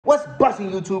What's busting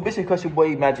YouTube? It's your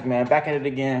boy Magic Man back at it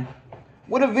again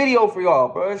with a video for y'all,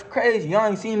 bro. It's crazy. Y'all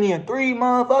ain't seen me in 3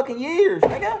 motherfucking years,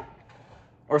 nigga.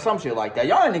 Or some shit like that.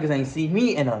 Y'all niggas ain't seen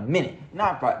me in a minute.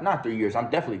 Not 3 years. I'm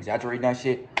definitely exaggerating that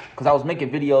shit. Because I was making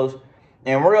videos.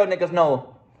 And real niggas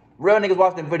know. Real niggas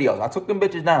watch them videos. I took them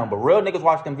bitches down. But real niggas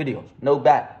watch them videos. No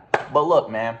bat. But look,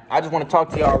 man. I just want to talk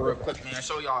to y'all real quick, man.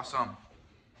 Show y'all something.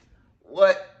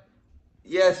 What?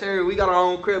 Yes, sir. We got our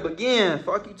own crib again.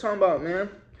 Fuck you talking about, man.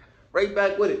 Right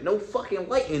back with it. No fucking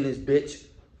light in this bitch.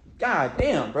 God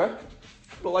damn, bro. Where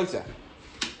the lights at?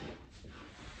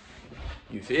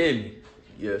 You feel me?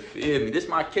 You feel me? This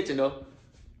my kitchen, though.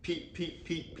 Peep, peep,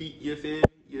 peep, peep. You feel me?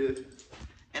 Yeah.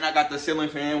 And I got the ceiling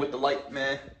fan with the light,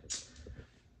 man.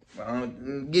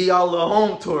 Give y'all a little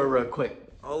home tour real quick.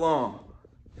 Hold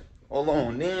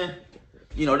on, then.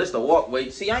 You know, this the walkway.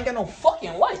 See, I ain't got no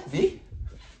fucking light, V.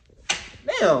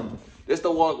 Damn. This the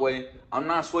walkway. I'm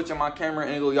not switching my camera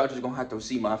angle. Y'all just gonna have to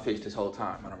see my face this whole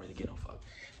time. I don't really get no fuck.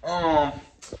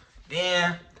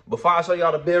 Then, before I show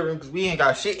y'all the bedroom, because we ain't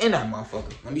got shit in that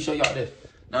motherfucker. Let me show y'all this.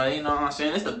 Now, you know what I'm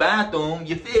saying? It's the bathroom.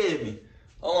 You feel me?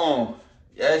 Hold on.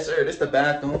 Yes, sir. This the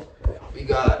bathroom. We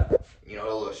got, you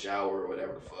know, a little shower or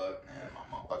whatever the fuck. And my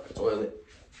motherfucking toilet.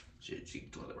 Shit,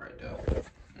 cheap toilet right there. You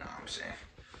know what I'm saying?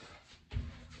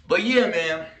 But yeah,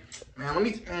 man. Man, I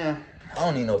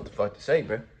don't even know what the fuck to say,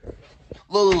 bro.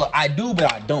 Look, I do,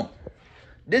 but I don't.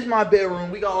 This is my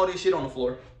bedroom. We got all this shit on the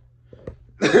floor.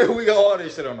 We got all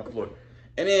this shit on the floor.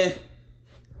 And then,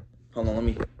 hold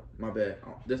on, my bad.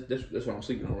 This what I'm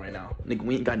sleeping on right now. Nigga,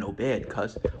 we ain't got no bed,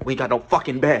 cuz. We ain't got no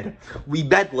fucking bed. We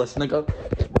bedless, nigga.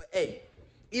 But hey,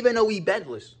 even though we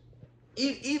bedless,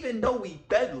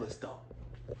 though.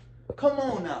 Come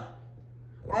on now.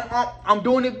 I'm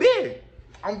doing it big.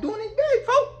 I'm doing it big,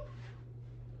 folks.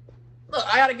 Look,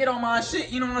 I gotta get on my shit,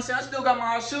 you know what I'm saying? I still got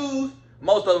my shoes.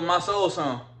 Most of them, my soul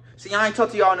song. See, I ain't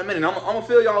talk to y'all in a minute. I'm gonna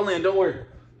fill y'all in, don't worry.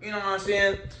 You know what I'm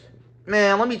saying?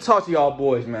 Man, let me talk to y'all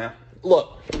boys, man.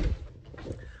 Look,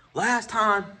 last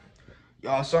time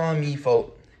y'all saw me,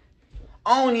 folk,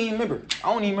 I don't even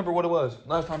remember what it was.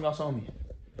 Last time y'all saw me.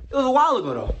 It was a while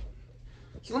ago, though.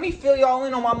 So let me fill y'all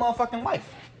in on my motherfucking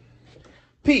life.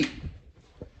 Pete.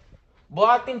 But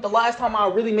I think the last time I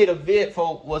really made a vid,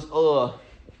 folk, was,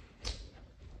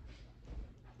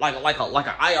 like an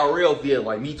IRL vid,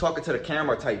 like me talking to the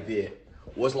camera type vid,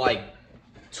 was like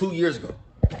 2 years ago,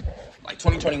 like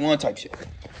 2021 type shit.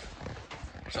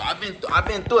 So I've been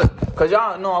through it, cause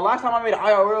y'all know last time I made an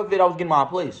IRL vid, I was getting my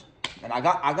place, and I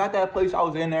got that place. I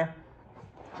was in there.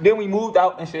 Then we moved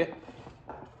out and shit.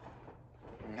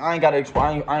 I ain't gotta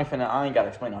explain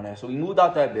all that. So we moved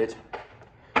out that bitch.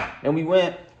 Then we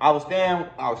went. I was staying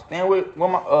with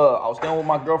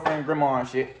my girlfriend and grandma and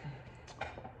shit.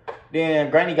 Then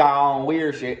Granny got on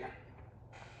weird shit.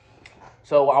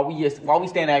 So while we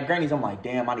staying at Granny's, I'm like,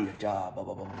 damn, I need a job, blah,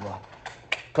 blah, blah, blah.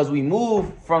 Cause we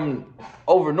moved from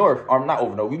over north, or not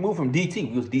over north, we moved from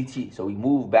DT, we was DT. So we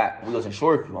moved back, we was in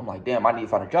Shoreview. I'm like, damn, I need to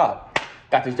find a job.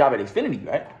 Got this job at Xfinity,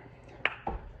 right?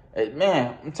 Hey,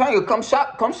 man, I'm telling you, come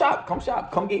shop, come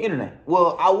get internet.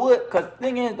 Well, I would, cause the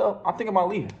thing is though, I'm thinking about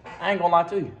leaving. I ain't gonna lie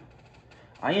to you.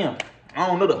 I am. I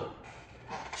don't know though.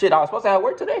 Shit, I was supposed to have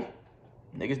work today.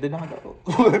 Niggas did not go.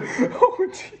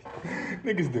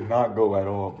 Niggas did not go at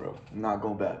all, bro. Not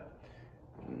going back.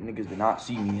 Niggas did not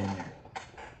see me in there.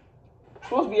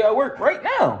 Supposed to be at work right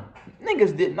now.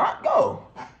 Niggas did not go.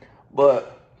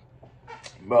 But,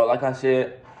 bro, like I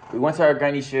said, we went to our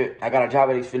granny shit. I got a job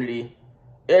at Xfinity.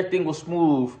 Everything was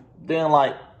smooth. Then,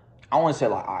 like, I want to say,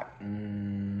 like,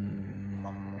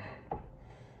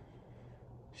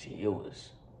 see, it was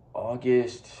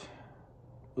August.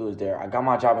 It was there. I got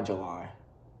my job in July.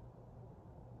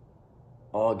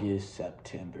 August,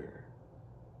 September.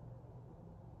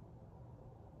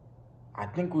 I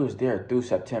think we was there through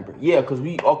September. Yeah, cause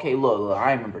look,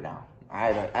 I remember now.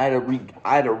 I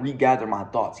had to regather my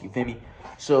thoughts. You feel me?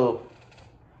 So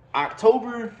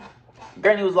October,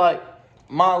 Granny was like,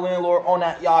 my landlord on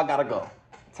that, y'all gotta go,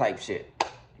 type shit,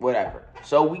 whatever.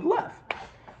 So we left,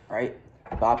 right?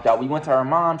 Bopped out. We went to her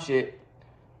mom's shit.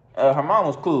 Her mom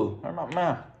was cool. Her mom,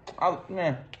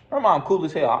 her mom cool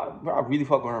as hell. I really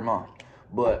fuck with her mom.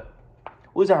 But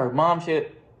was that her mom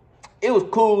shit? It was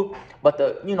cool, but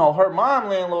her mom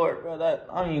landlord, bro, that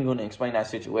I ain't even gonna explain that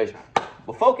situation.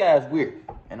 But folk ass weird.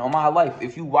 And on my life,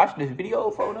 if you watch this video,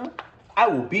 photo, I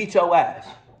will beat your ass.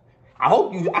 I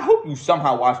hope you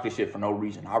somehow watch this shit for no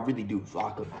reason. I really do. So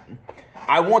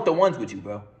I want the ones with you,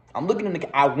 bro. I'm looking in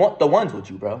I want the ones with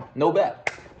you, bro. No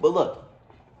bet. But look.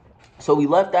 So we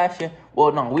left that shit.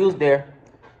 Well, no, we was there.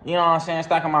 You know what I'm saying?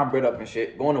 Stacking my bread up and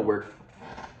shit. Going to work.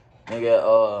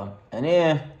 Nigga, and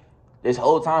then This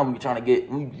whole time we just trying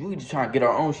to get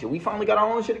our own shit. We finally got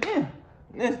our own shit again.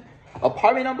 This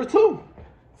apartment number 2.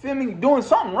 Feel me? Doing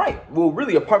something right. Well,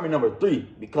 really apartment number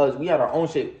 3 because we had our own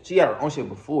shit. She had her own shit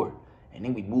before, and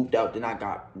then we moved out.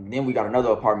 Then we got another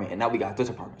apartment, and now we got this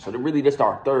apartment. So really, this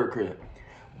our 3rd crib.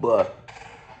 But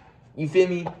you feel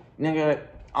me, nigga?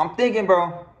 I'm thinking,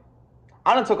 bro.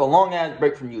 I done took a long ass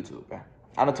break from YouTube, bro.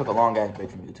 I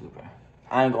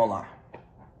ain't gonna lie.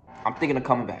 I'm thinking of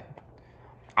coming back.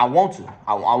 I want to.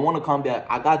 I want to come back.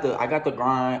 I got the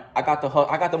grind. I got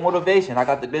the motivation. I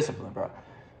got the discipline, bro.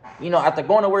 You know, after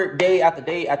going to work day after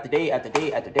day after day after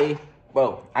day after day,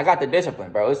 bro, I got the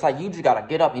discipline, bro. It's like you just gotta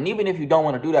get up, and even if you don't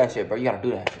want to do that shit, bro, you gotta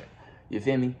do that shit. You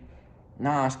feel me?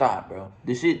 Non-stop, bro.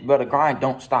 This shit, bro, the grind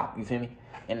don't stop. You feel me?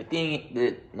 And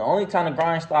the only time the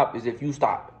grind stop is if you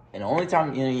stop, and the only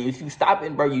time if you stop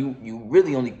it, bro, you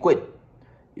really only quit.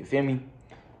 You feel me?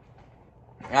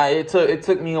 It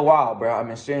took me a while, bro. I've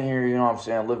been sitting here, you know what I'm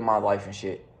saying, living my life and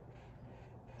shit,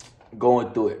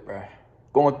 going through it, bro.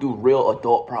 Going through real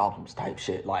adult problems type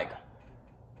shit. Like,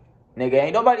 nigga,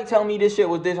 ain't nobody telling me this shit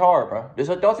was this hard, bro. This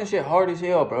adulting shit hard as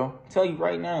hell, bro. Tell you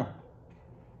right now.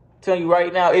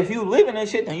 If you live in this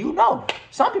shit, then you know.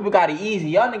 Some people got it easy.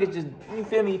 Y'all niggas just, you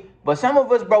feel me? But some of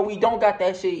us, bro, we don't got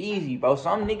that shit easy, bro.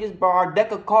 Some niggas, bro, our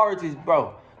deck of cards is,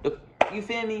 bro. You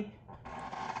feel me?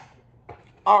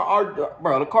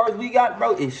 Bro, the cards we got,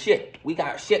 bro, is shit. We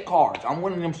got shit cards. I'm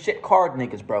one of them shit card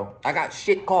niggas, bro. I got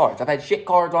shit cards. I've had shit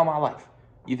cards all my life.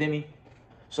 You feel me?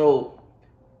 So,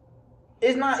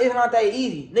 it's not that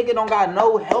easy. Nigga don't got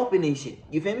no help in this shit.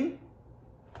 You feel me?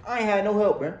 I ain't had no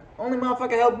help, bro. Only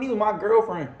motherfucker helped me was my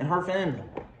girlfriend and her family.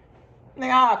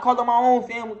 Nigga, I called on my own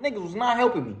family. Niggas was not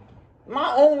helping me.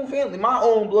 My own family, my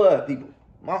own blood, people.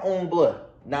 My own blood.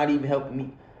 Not even helping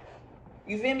me.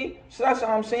 You feel me? So that's what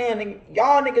I'm saying, nigga.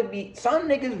 Y'all niggas some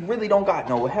niggas really don't got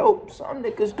no help. Some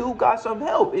niggas do got some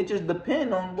help. It just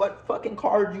depends on what fucking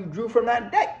card you drew from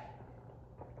that deck.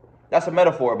 That's a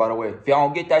metaphor, by the way. If y'all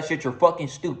don't get that shit, you're fucking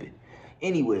stupid.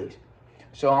 Anyways,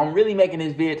 so I'm really making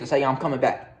this vid to say I'm coming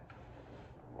back.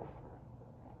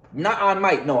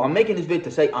 I'm making this vid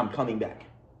to say I'm coming back.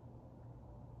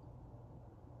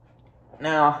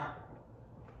 Now,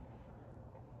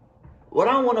 what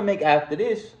I want to make after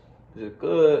this that's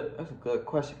a good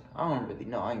question. I don't really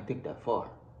know. I ain't think that far.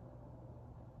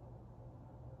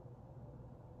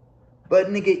 But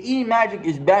nigga, E-Magic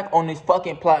is back on this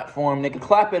fucking platform. Nigga,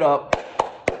 clap it up.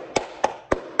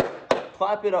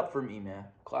 Clap it up for me, man.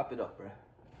 Clap it up, bro.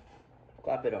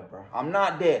 Clap it up, bro. I'm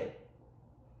not dead.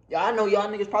 Yeah, I know y'all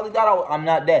niggas probably thought I'm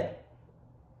not dead.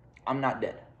 I'm not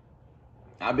dead.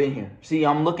 I've been here. See,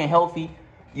 I'm looking healthy.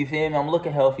 You feel me? I'm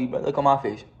looking healthy, bro. Look at my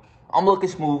face. I'm looking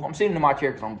smooth. I'm sitting in my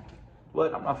chair because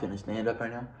I'm not finna stand up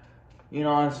right now. You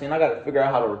know what I'm saying? I gotta figure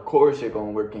out how to record shit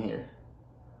gonna work in here.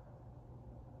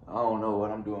 I don't know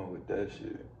what I'm doing with that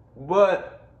shit.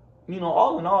 But, you know,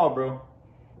 all in all, bro,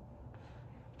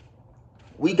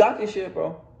 we got this shit,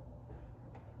 bro.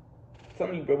 I'm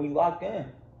telling you, bro, we locked in.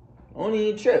 Don't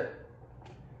even trip.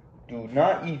 Do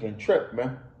not even trip,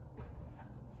 bro.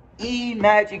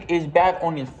 E-Magic is back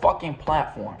on this fucking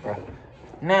platform, bro.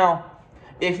 Now,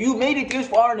 if you made it this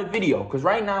far in the video, because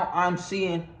right now I'm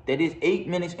seeing that it's 8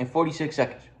 minutes and 46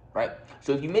 seconds, right?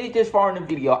 So if you made it this far in the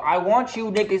video, I want you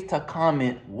niggas to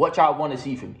comment what y'all want to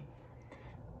see from me.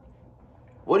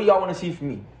 What do y'all want to see from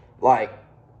me? Like,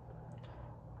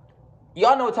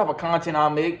 y'all know what type of content I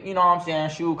make. You know what I'm saying?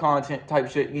 Shoe content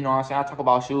type shit. You know what I'm saying? I talk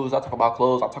about shoes. I talk about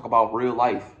clothes. I talk about real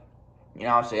life. You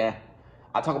know what I'm saying?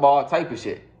 I talk about all type of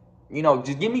shit. You know,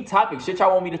 just give me topics. Shit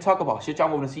y'all want me to talk about. Shit y'all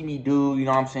want to see me do. You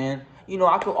know what I'm saying? You know,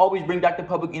 I could always bring back the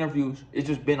public interviews. It's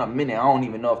just been a minute. I don't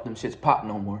even know if them shits pop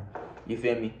no more. You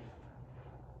feel me?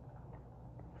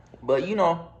 But, you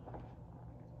know,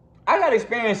 I got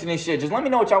experience in this shit. Just let me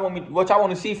know what y'all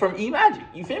want to see from E-Magic.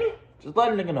 You feel me? Just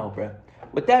let a nigga know, bro.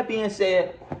 With that being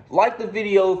said, like the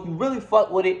video if you really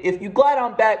fuck with it. If you glad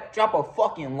I'm back, drop a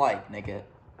fucking like, nigga.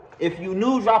 If you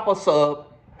new, drop a sub.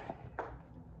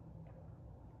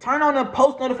 Turn on the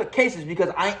post notifications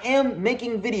because I am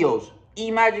making videos.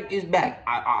 E-Magic is back.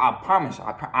 I promise.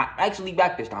 I actually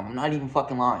back this time. I'm not even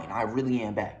fucking lying. I really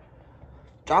am back.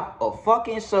 Drop a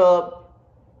fucking sub.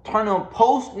 Turn on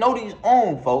post notice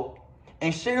on, folk.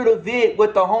 And share the vid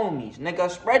with the homies,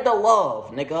 nigga. Spread the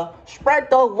love, nigga. Spread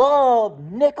the love,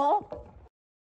 nigga.